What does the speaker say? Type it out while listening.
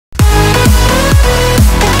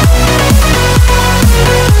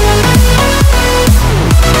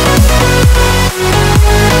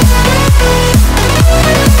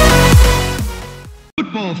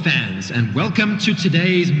football fans, and welcome to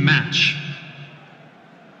today's match.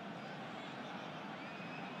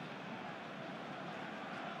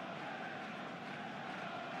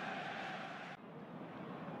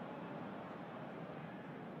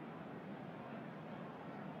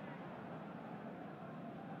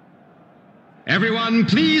 Everyone,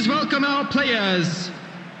 please welcome our players.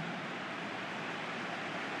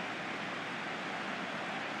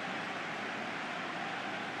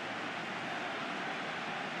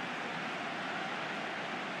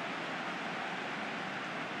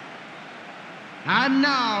 And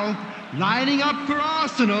now, lining up for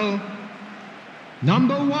Arsenal,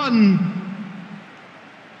 number 1,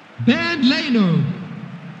 Bernd Leno.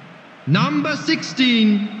 Number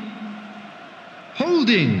 16,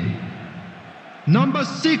 Holding. Number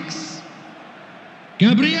 6,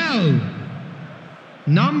 Gabriel.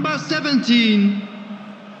 Number 17,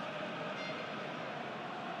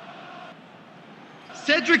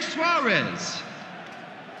 Cedric Suarez.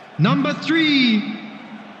 Number 3,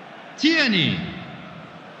 Tierney.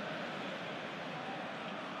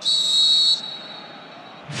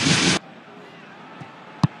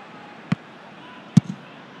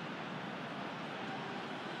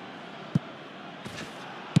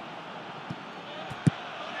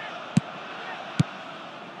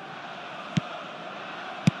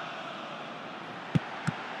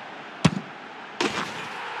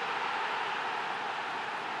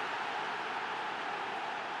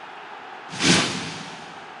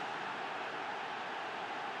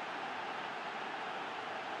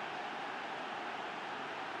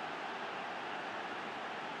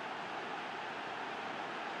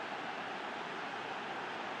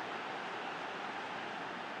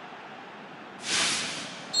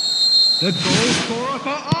 The goal scorer for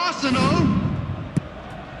Arsenal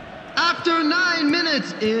after 9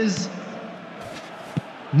 minutes is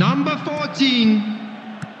number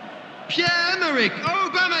 14, Pierre-Emerick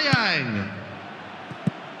Aubameyang.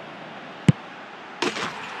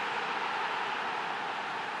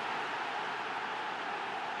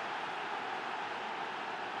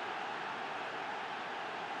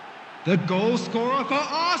 The goal scorer for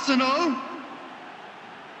Arsenal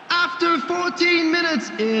after 14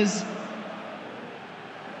 minutes is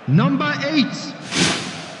number 8,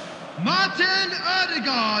 Martin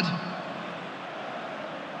Odegaard.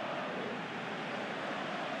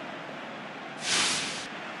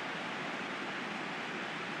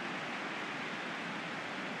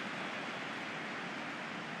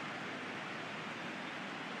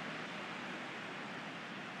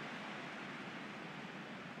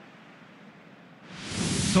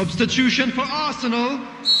 Substitution for Arsenal,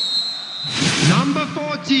 number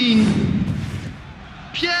 14,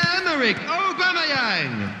 Pierre-Emerick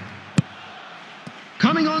Aubameyang.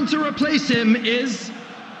 Coming on to replace him is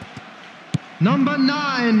number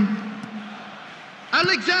 9,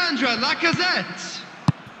 Alexandre Lacazette.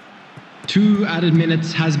 2 added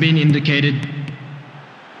minutes has been indicated.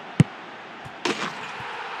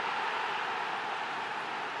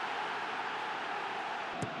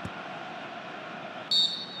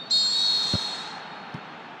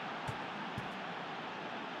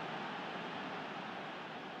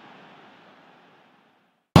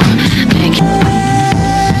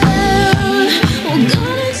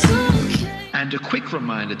 And a quick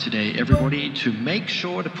reminder today, everybody, to make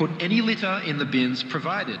sure to put any litter in the bins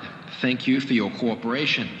provided. Thank you for your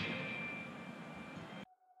cooperation.